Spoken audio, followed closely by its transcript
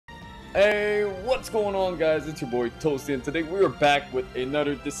Hey, what's going on, guys? It's your boy Toasty, and today we are back with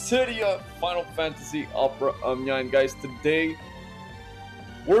another Dissidia Final Fantasy Opera Omnia. And guys, today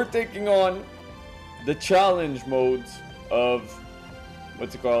we're taking on the challenge modes of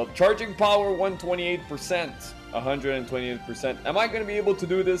what's it called? Charging power 128%, 128%. Am I gonna be able to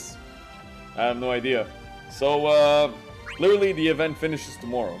do this? I have no idea. So, literally, the event finishes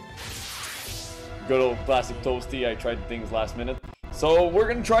tomorrow. Good old classic Toasty. I tried things last minute. So we're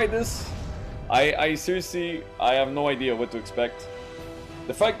gonna try this. I seriously, I have no idea what to expect.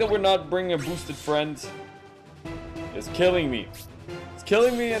 The fact that we're not bringing a boosted friend is killing me. It's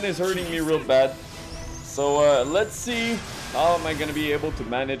killing me and is hurting me real bad. So let's see how am I gonna be able to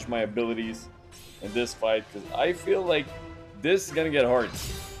manage my abilities in this fight, because I feel like this is gonna get hard.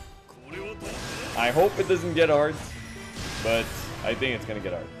 I hope it doesn't get hard, but I think it's gonna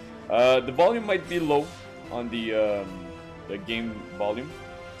get hard. The volume might be low on the game volume,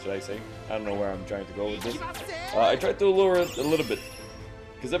 should I say. I don't know where I'm trying to go with this. I tried to lower it a little bit,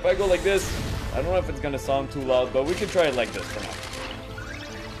 because if I go like this, I don't know if it's gonna sound too loud, but we can try it like this for now.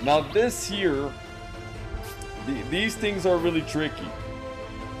 Now this here, these things are really tricky.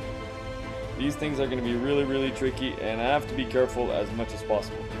 These things are gonna be really tricky, and I have to be careful as much as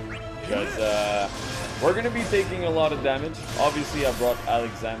possible, because we're gonna be taking a lot of damage. Obviously, I brought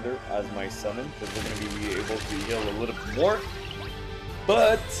Alexander as my summon, because we're gonna be able to heal a little bit more.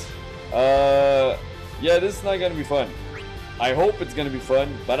 But yeah, this is not gonna be fun. I hope it's gonna be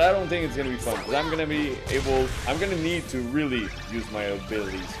fun, but I don't think it's gonna be fun, because I'm gonna need to really use my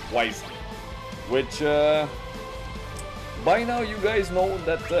abilities wisely. Which by now you guys know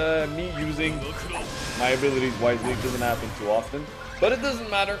that me using my abilities wisely doesn't happen too often, but it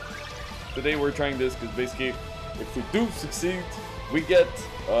doesn't matter. Today we're trying this because basically, if we do succeed, we get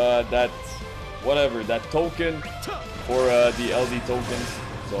that token for the LD tokens.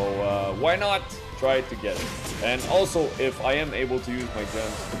 So why not try to get it? And also, if I am able to use my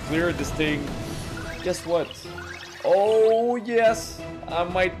gems to clear this thing, guess what? Oh yes, I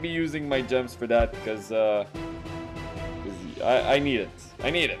might be using my gems for that, because I need it. I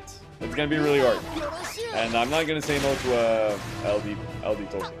need it. It's gonna be really hard, and I'm not gonna say no to a LD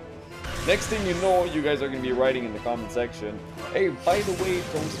token. Next thing you know, you guys are going to be writing in the comment section, hey, by the way,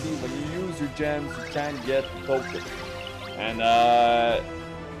 Toasty, when you use your gems, you can get token. And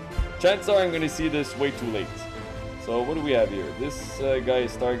chances are I'm going to see this way too late. So what do we have here? This guy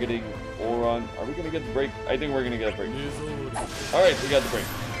is targeting Auron. Are we going to get the break? I think we're going to get a break. Alright, we got the break.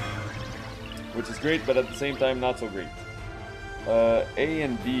 Which is great, but at the same time, not so great. A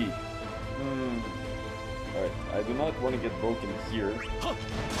and B. Alright, I do not want to get broken here.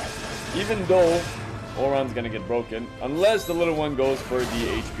 Even though Auron's gonna get broken, unless the little one goes for the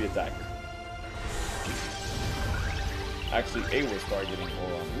HP attack. Actually, A was targeting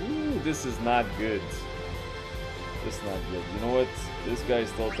Auron. Ooh, this is not good. This is not good. You know what? This guy is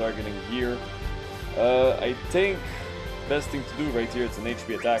still targeting here. I think best thing to do right here is an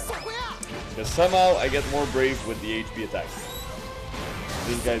HP attack. Because somehow I get more brave with the HP attack.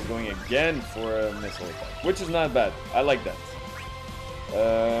 This guy's going again for a missile attack, which is not bad. I like that.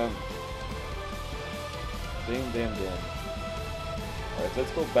 Damn. Alright,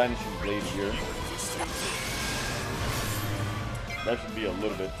 let's go Banishing Blade here. That should be a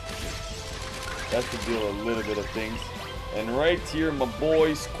little bit. That should deal a little bit of things. And right here, my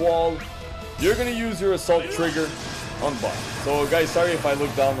boy Squall, you're gonna use your assault trigger on bot. So guys, sorry if I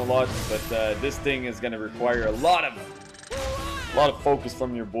look down a lot, but this thing is gonna require a lot of focus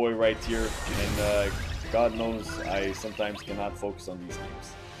from your boy right here, and God knows I sometimes cannot focus on these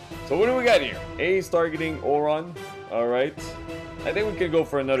games. So what do we got here? A is targeting Auron. Alright. I think we can go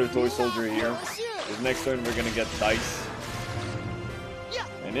for another toy soldier here. This next turn we're gonna get Dice.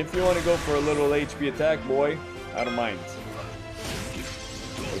 And if you want to go for a little HP attack, boy, I don't mind.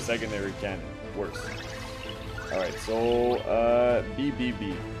 Or secondary cannon. Worse. Alright, so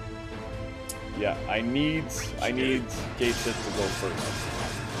BBB. Yeah, I need Caith Sith to go first.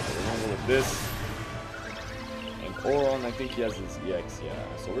 So we're gonna go with this. And Auron, I think he has his EX, yeah.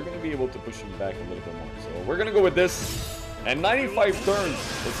 So we're gonna be able to push him back a little bit more. So we're gonna go with this. And 95 turns,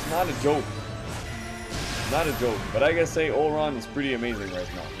 it's not a joke. Not a joke. But I gotta say Auron is pretty amazing right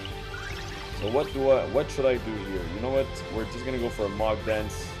now. So what should I do here? You know what? We're just gonna go for a Mog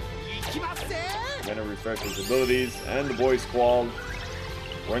Dance. I'm gonna refresh his abilities, and the boy Squall.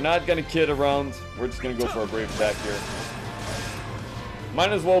 We're not gonna kid around. We're just gonna go for a brave attack here.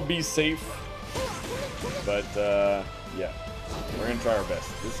 Might as well be safe. But yeah, we're gonna try our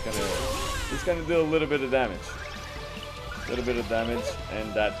best. This is gonna do a little bit of damage.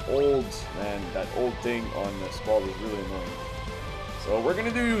 And that old thing on the Squall is really annoying. So we're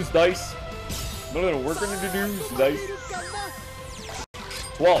gonna use dice. No, we're gonna use dice.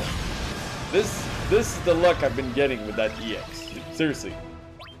 12. This is the luck I've been getting with that EX. Seriously.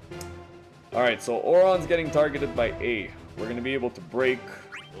 Alright, so Auron's getting targeted by A. We're gonna be able to break.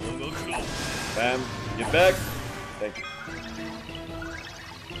 Bam. Get back. Thank you.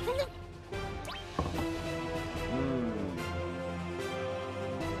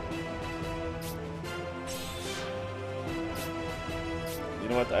 You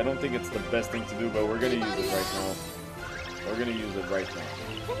know what? I don't think it's the best thing to do, but we're gonna use it right now. We're gonna use it right now.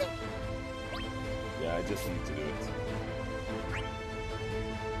 Yeah, I just need to do it.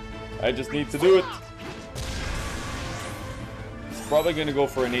 I just need to do it. He's probably gonna go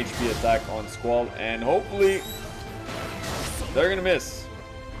for an HP attack on Squall, and hopefully they're gonna miss.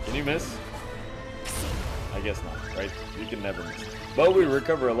 Can you miss? I guess not, right? You can never miss. But we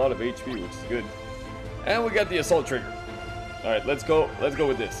recover a lot of HP, which is good. And we got the assault trigger. Alright, let's go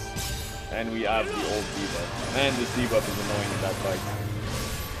with this. And we have the old debuff. Man, this debuff is annoying in that fight.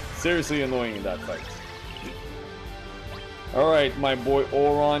 Seriously annoying in that fight. Alright, my boy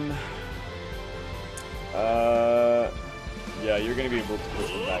Auron. Yeah, you're gonna be able to push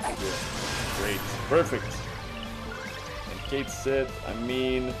him back here. Great. Perfect. And Caith Sith, I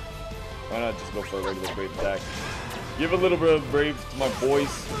mean, why not just go for a regular brave attack? Give a little bit of brave to my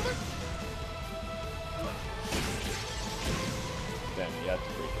boys. Damn, you had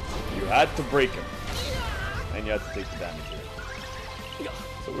to break him. You had to break him. And you had to take the damage here.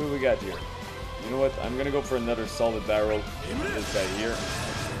 So what do we got here? You know what? I'm gonna go for another solid barrel. This guy here.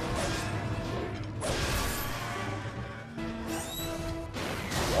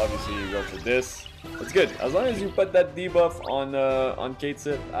 Obviously, you go for this. It's good. As long as you put that debuff on Caith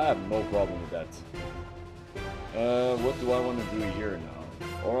Sith, I have no problem with that. What do I want to do here now?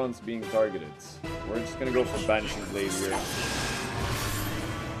 Auron's being targeted. We're just gonna go for Banishing Blade here.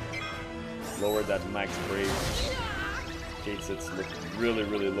 Lower that max brave. Caith Sith's looking really,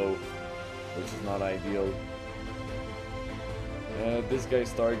 really low, which is not ideal. This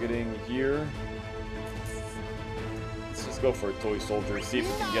guy's targeting here. Let's just go for a toy soldier, see if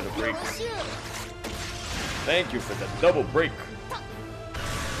we can get a break. Thank you for that double break.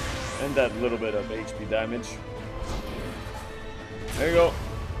 And that little bit of HP damage. There you go.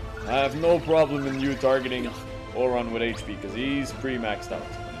 I have no problem in you targeting Auron with HP, because he's pretty maxed out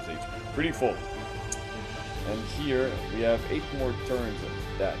on his HP. Pretty full. And here we have 8 more turns of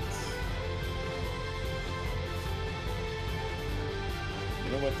that.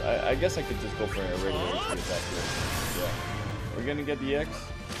 You know what? I guess I could just go for a regular HP attack here. Yeah. We're gonna get the EX.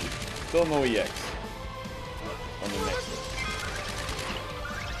 Still no EX on the next one.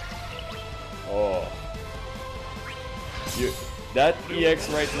 Oh. That EX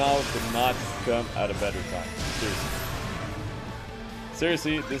right now could not come at a better time. Seriously.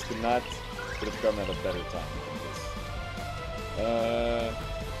 Seriously, this could have come at a better time than this.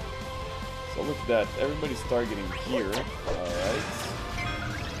 So look at that. Everybody's targeting here. Alright.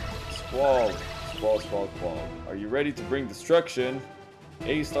 Squall. Squall. Are you ready to bring destruction?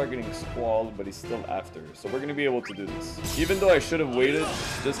 A is targeting Squall, but he's still after. So we're going to be able to do this. Even though I should have waited,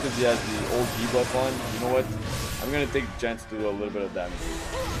 just because he has the old debuff on, you know what? I'm going to take the chance to do a little bit of damage.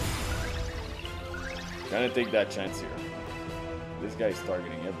 Gonna take that chance here. This guy is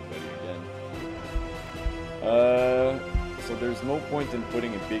targeting everybody again. So there's no point in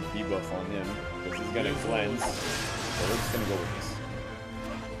putting a big debuff on him, because he's going to cleanse. So we're just going to go with this.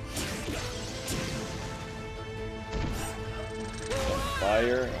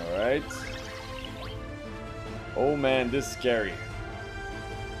 Fire, alright. Oh man, this is scary.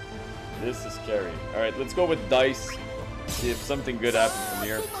 This is scary. Alright, let's go with dice. See if something good happens from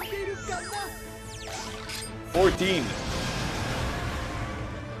here. 14.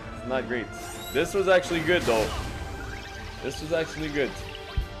 It's not great. This was actually good though. This was actually good.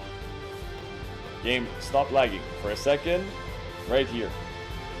 Game, stop lagging for a second. Right here.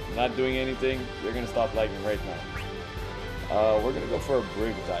 Not doing anything. You're gonna stop lagging right now. We're gonna go for a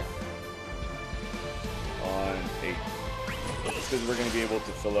brave attack on 8. Just because we're gonna be able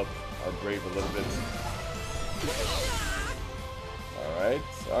to fill up our brave a little bit.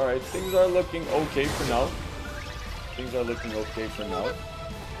 Alright. Things are looking okay for now.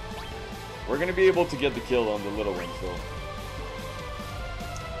 We're gonna be able to get the kill on the little one, so.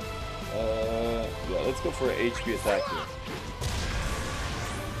 Yeah, let's go for an HP attack here.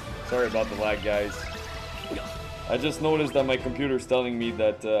 Sorry about the lag, guys. I just noticed that my computer is telling me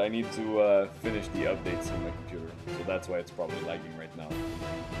that I need to finish the updates on my computer. So that's why it's probably lagging right now.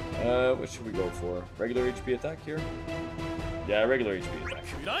 What should we go for? Regular HP attack here? Yeah, regular HP attack.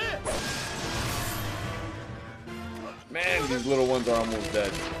 Man, these little ones are almost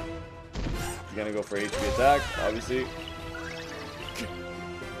dead. He's gonna go for HP attack, obviously.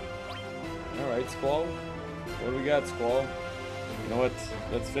 Alright, Squall. What do we got, Squall? You know what?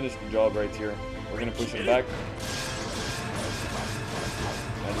 Let's finish the job right here. We're gonna push him back.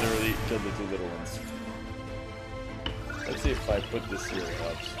 And literally kill the two little ones. Let's see if I put this here, it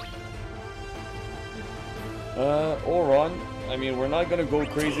helps. Auron. I mean, we're not gonna go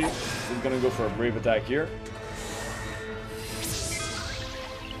crazy. He's gonna go for a brave attack here.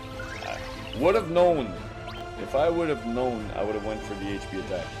 Would have known. If I would have known, I would have went for the HP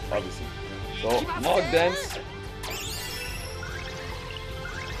attack, obviously. So, Mog Dance.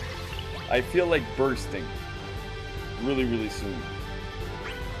 I feel like bursting really, really soon.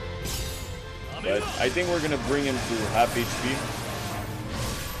 But I think we're going to bring him to half HP.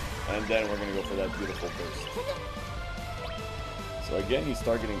 And then we're going to go for that beautiful burst. So again, he's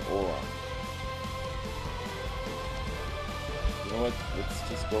targeting Auron. You know what? Let's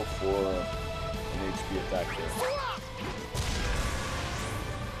just go for an HP attack there.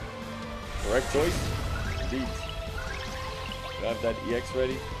 Correct choice? Indeed. Do I have that EX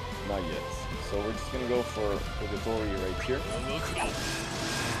ready? Not yet. So we're just gonna go for Purgatory right here.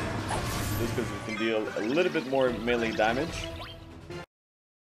 Just because we can deal a little bit more melee damage.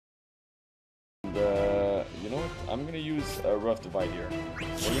 And you know what? I'm gonna use a Rough Divide here. We're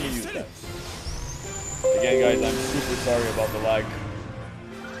gonna use that. Again, guys, I'm super sorry about the lag.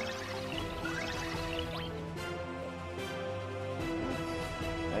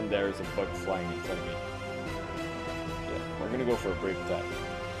 And there's a bug flying in front of me. Yeah, we're gonna go for a brave attack.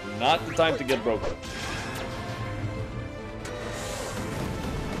 Not the time to get broken.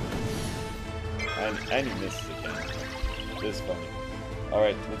 And he misses again. This is funny.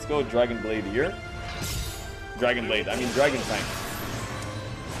 Alright, let's go Dragon Blade here. Dragon Blade, I mean Dragon Tank.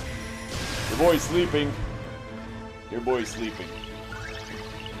 Your boy's sleeping. Your boy's sleeping.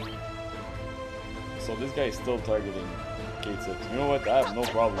 So this guy is still targeting Caith Sith. You know what? I have no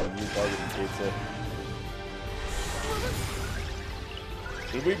problem with you targeting Caith Sith.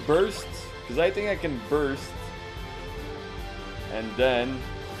 Should we burst? Because I think I can burst. And then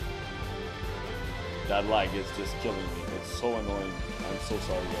that lag is just killing me. It's so annoying. I'm so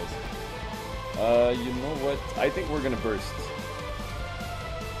sorry, guys. You know what? I think we're gonna burst.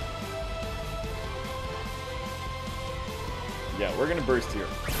 Yeah, we're gonna burst here.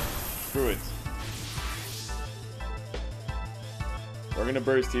 Screw it. We're gonna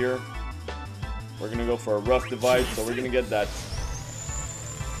burst here. We're gonna go for a Rough Divide, so we're gonna get that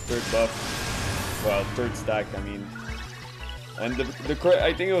third buff. Well, third stack, I mean. And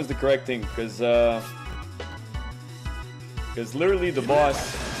I think it was the correct thing, because literally the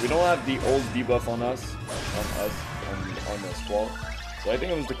boss, we don't have the old debuff on the Squall. So I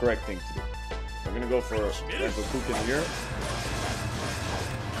think it was the correct thing to do. We're gonna go for Kukin here.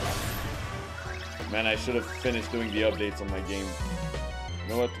 Man, I should have finished doing the updates on my game. You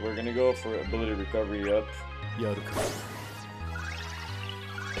know what? We're gonna go for ability recovery up. We're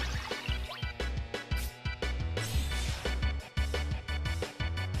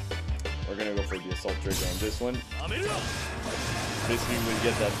gonna go for the assault trigger on this one. Basically, we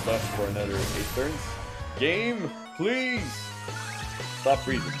get that buff for another 8 turns. Game, please! Stop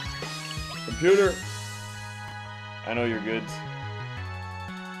freezing. Computer, I know you're good.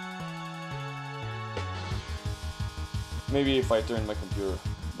 Maybe if I turn my computer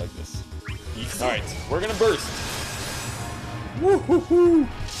like this. Alright, we're gonna burst. Woo-hoo-hoo!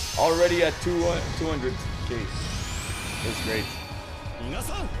 Already at 200k. That's great.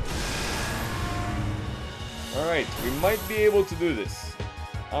 Alright, we might be able to do this.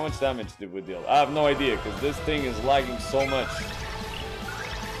 How much damage did we deal? I have no idea, because this thing is lagging so much.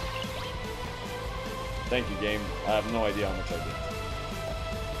 Thank you, game. I have no idea how much I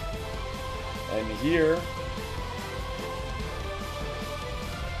did. And here...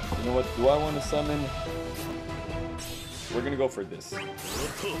 You know what? Do I want to summon? We're gonna go for this.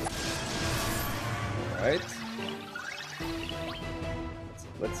 Alright.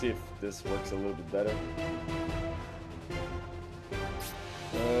 Let's see if this works a little bit better.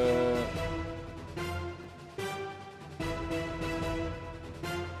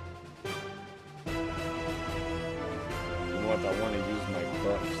 You know what? I want to use my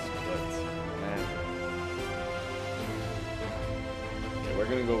buffs, but man. Okay, we're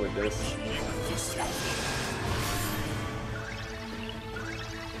gonna go with this.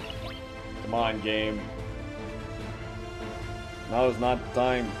 Come on, game. Now is not the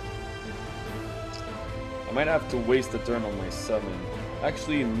time. I might have to waste a turn on my summon.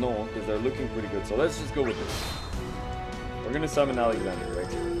 Actually, no, because they're looking pretty good. So let's just go with this. We're gonna summon Alexander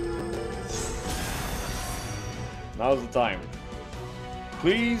right here. Now's the time.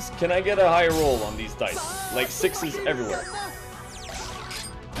 Please, can I get a high roll on these dice? Like 6s everywhere.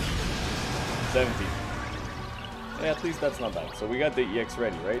 17. Yeah, at least that's not bad. So we got the EX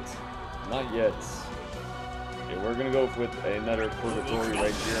ready, right? Not yet. Okay, we're gonna go with another Purgatory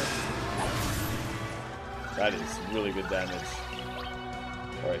right here. That is really good damage.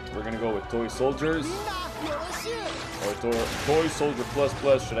 Alright, we're gonna go with Toy Soldiers. Or Toy Soldier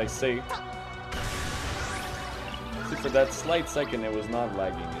plus, should I say. See, for that slight second it was not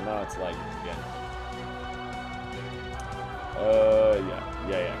lagging, and now it's lagging again.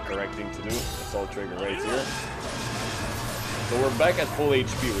 Yeah, correct thing to do. Assault trigger right here. So we're back at full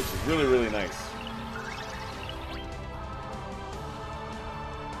HP, which is really, really nice.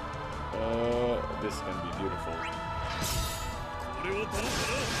 This is gonna be beautiful.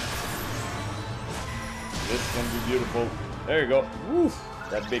 This is gonna be beautiful. There you go. Woo!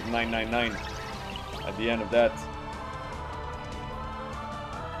 That big 999 at the end of that.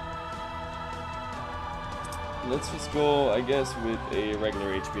 Let's just go, I guess, with a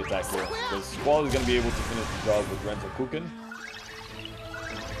regular HP attack here. Because Squall is gonna be able to finish the job with Rental Kuken.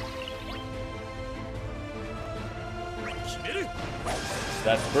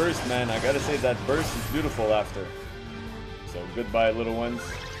 That burst, man, I gotta say that burst is beautiful after. So goodbye, little ones.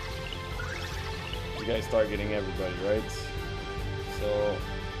 You guys start getting everybody, right? So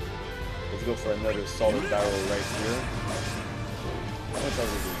let's go for another solid barrel right here. How much are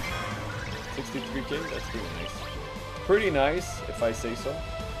we doing? 63k? That's pretty nice. Pretty nice, if I say so.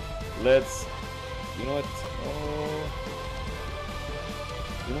 Let's, you know what?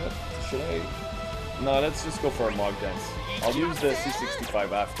 You know what? Should I? No, let's just go for a Mog Dance. I'll use the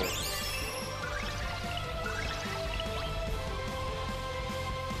C65 after.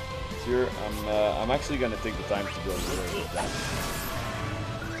 Here, I'm actually gonna take the time to go with that.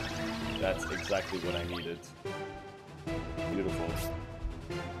 That's exactly what I needed. Beautiful.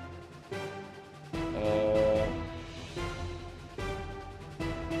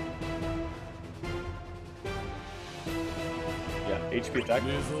 Yeah, HP attack.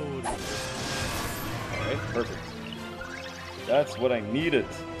 Alright, perfect. That's what I needed.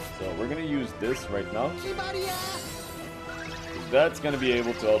 So we're gonna use this right now. That's gonna be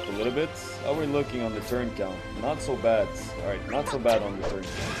able to help a little bit. How are we looking on the turn count? Not so bad. Alright, not so bad on the turn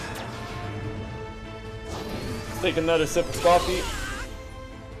count. Let's take another sip of coffee.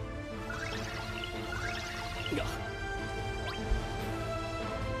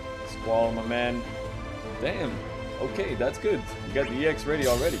 Squall, my man. Damn. Okay, that's good. You got the EX ready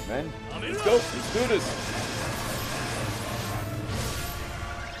already, man. Let's go. Let's do this.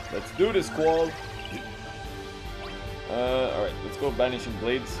 Let's do this, Squall. Alright, let's go Banishing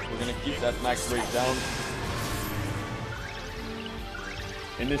Blades. We're gonna keep that max rate down.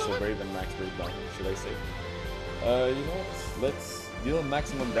 Initial rate and max rate down, should I say. You know what? Let's deal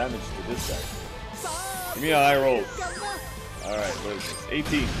maximum damage to this guy. Give me a high roll. Alright, what is this?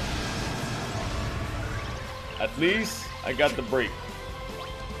 18. At least I got the break.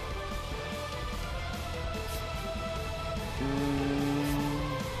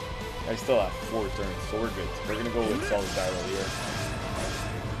 I still have 4 turns, so we're good. We're gonna go with solid barrel here.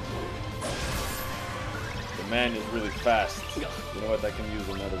 The man is really fast. You know what? I can use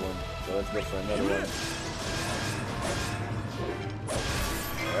another one. So let's go for another one.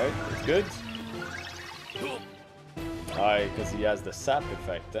 Alright, it's good. Aye, because he has the sap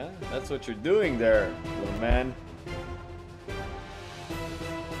effect, huh? That's what you're doing there, little man.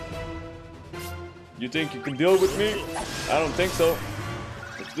 You think you can deal with me? I don't think so.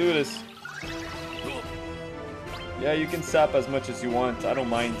 Let's do this. Yeah, you can sap as much as you want. I don't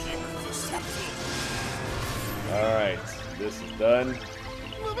mind. Alright, this is done.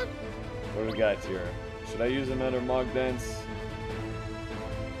 What do we got here? Should I use another Mog Dance?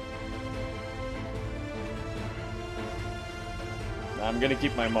 Nah, I'm gonna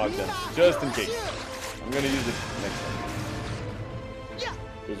keep my Mog Dance, just in case. I'm gonna use it next time.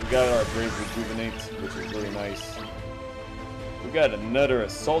 Because we got our Brave Rejuvenate, which is really nice. We got another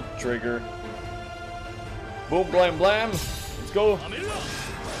Assault Trigger. Boom, blam, blam. Let's go.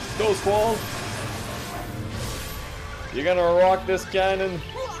 Let's go, Squall. You're gonna rock this cannon.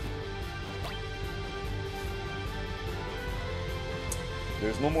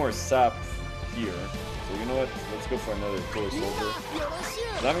 There's no more sap here. So you know what? Let's go for another Toy Soldier.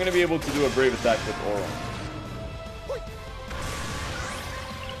 And I'm gonna be able to do a Brave attack with Auron.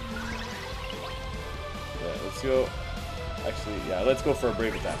 Yeah, let's go. Actually, yeah, let's go for a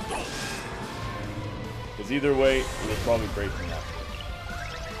Brave attack. Because either way, we'll probably break me after.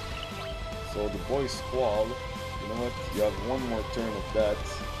 So the boy Squall, you know what? You have one more turn of that.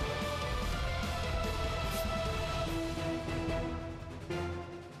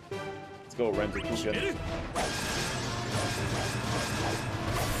 Let's go, Renzokuken.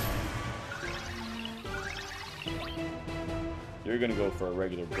 You're gonna go for a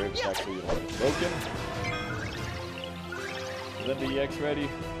regular brave attack so you don't get broken. Is that the EX ready?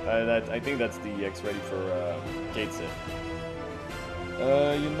 I think that's the EX ready for Caith Sith.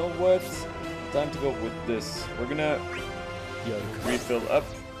 You know what? Time to go with this. We're gonna refill up.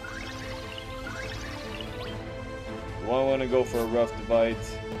 Do I want to go for a rough divide?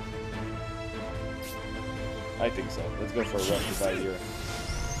 I think so. Let's go for a rough divide here.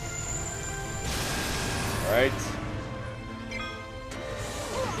 Alright.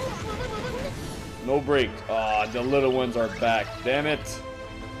 No break. Ah, the little ones are back. Damn it.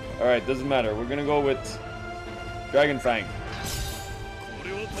 Alright, doesn't matter. We're gonna go with Dragon Fang.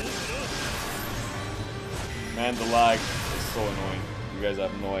 Man, the lag is so annoying. You guys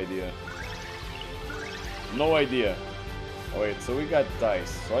have no idea. No idea. Oh wait, so we got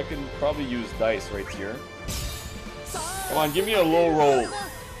dice. So I can probably use dice right here. Come on, give me a low roll.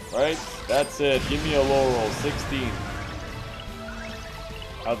 Right? That's it. Give me a low roll. 16.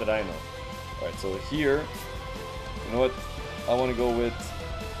 How did I know? Alright, so here, you know what? I want to go with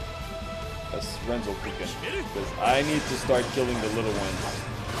a Renzokuken, because I need to start killing the little ones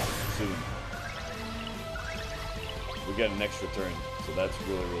soon. We get an extra turn, so that's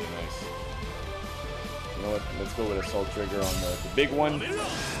really, really nice. You know what? Let's go with Assault Trigger on the big one.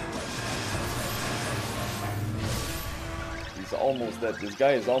 He's almost dead. This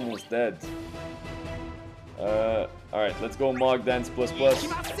guy is almost dead. Alright, let's go Mog Dance plus plus.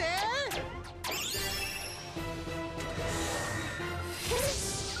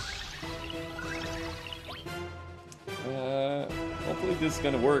 Hopefully this is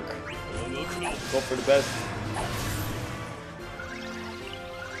gonna work. Hope for the best.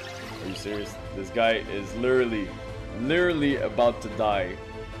 Are you serious? This guy is literally about to die.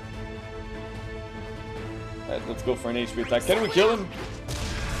 Alright, let's go for an HP attack. Can we kill him?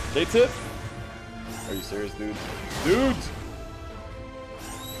 Caith Sith? Are you serious, dude? Dude!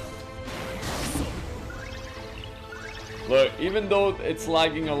 Look, even though it's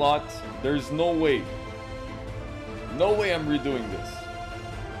lagging a lot, there's no way. No way I'm redoing this.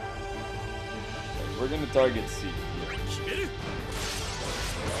 We're gonna target C here.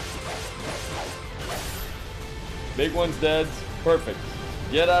 Big one's dead. Perfect.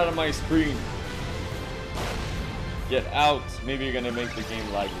 Get out of my screen. Get out. Maybe you're gonna make the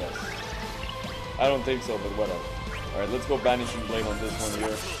game lag less. I don't think so, but whatever. Alright, let's go Banishing Blade on this one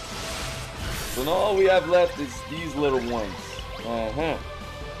here. So now all we have left is these little ones. Let's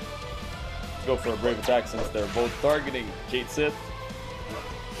go for a brave attack since they're both targeting Caith Sith.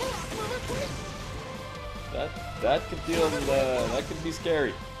 That could deal. That could be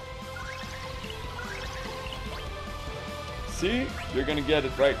scary. See, you're gonna get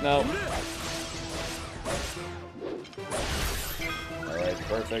it right now. All right,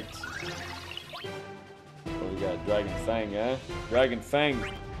 perfect. What we got? Dragon Fang, eh? Dragon Fang.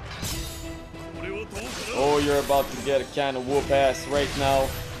 Oh, you're about to get a can of whoop ass right now.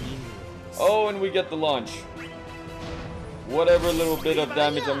 Oh, and we get the launch. Whatever little bit of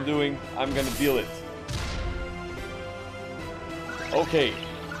damage I'm doing, I'm gonna deal it. Okay,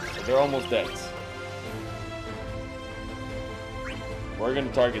 so they're almost dead. We're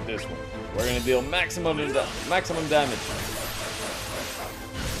gonna target this one. We're gonna deal maximum damage.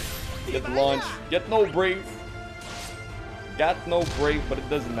 Get the launch. Get no brave. Got no brave, but it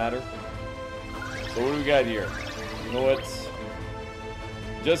doesn't matter. So what do we got here? You know what?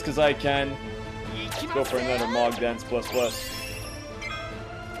 Just because I can, go for another Mog Dance plus plus.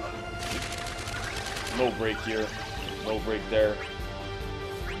 No break here. No break there.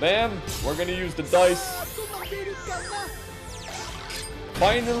 Bam! We're gonna use the dice.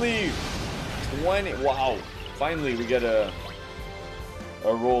 Finally! 20. Wow. Finally we get a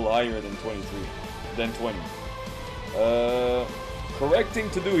roll higher than 23. Than 20. Correct thing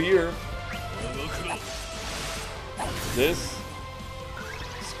to do here. This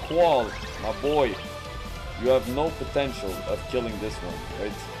Squall, my boy, you have no potential of killing this one,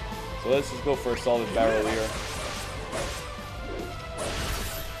 right? So let's just go for a solid barrel here.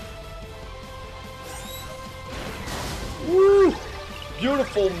 Woo!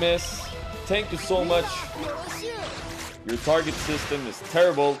 Beautiful miss. Thank you so much. Your target system is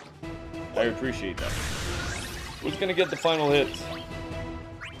terrible. I appreciate that. Who's gonna get the final hit?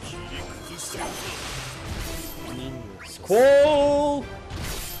 Squall!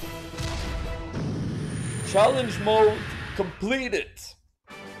 Challenge mode completed.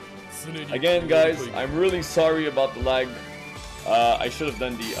 Again, guys, I'm really sorry about the lag. I should have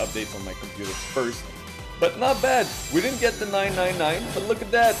done the updates on my computer first. But not bad. We didn't get the 999, but look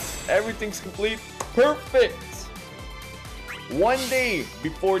at that. Everything's complete. Perfect. One day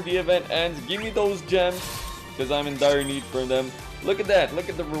before the event ends, give me those gems because I'm in dire need for them. Look at that. Look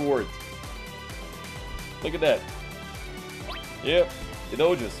at the rewards. Look at that. Yep. The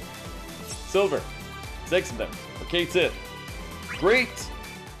Doges. Silver. 6 of them. For Caith Sith. Great.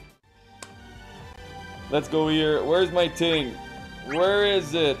 Let's go here. Where's my thing? Where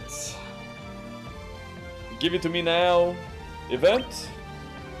is it? Give it to me now. Event.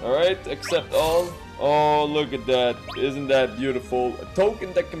 Alright, accept all. Oh, look at that. Isn't that beautiful? A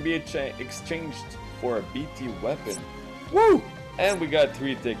token that can be exchanged for a BT weapon. Woo! And we got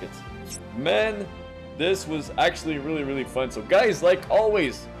 3 tickets. Man, this was actually really fun. So guys, like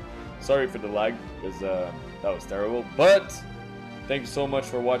always, sorry for the lag, because that was terrible. But thank you so much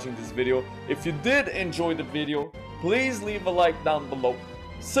for watching this video. If you did enjoy the video, please leave a like down below.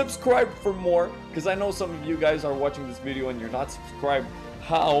 Subscribe for more, because I know some of you guys are watching this video and you're not subscribed.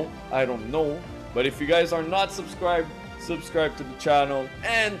 How? I don't know. But if you guys are not subscribed, subscribe to the channel,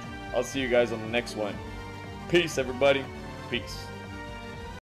 and I'll see you guys on the next one. Peace, everybody. Peace.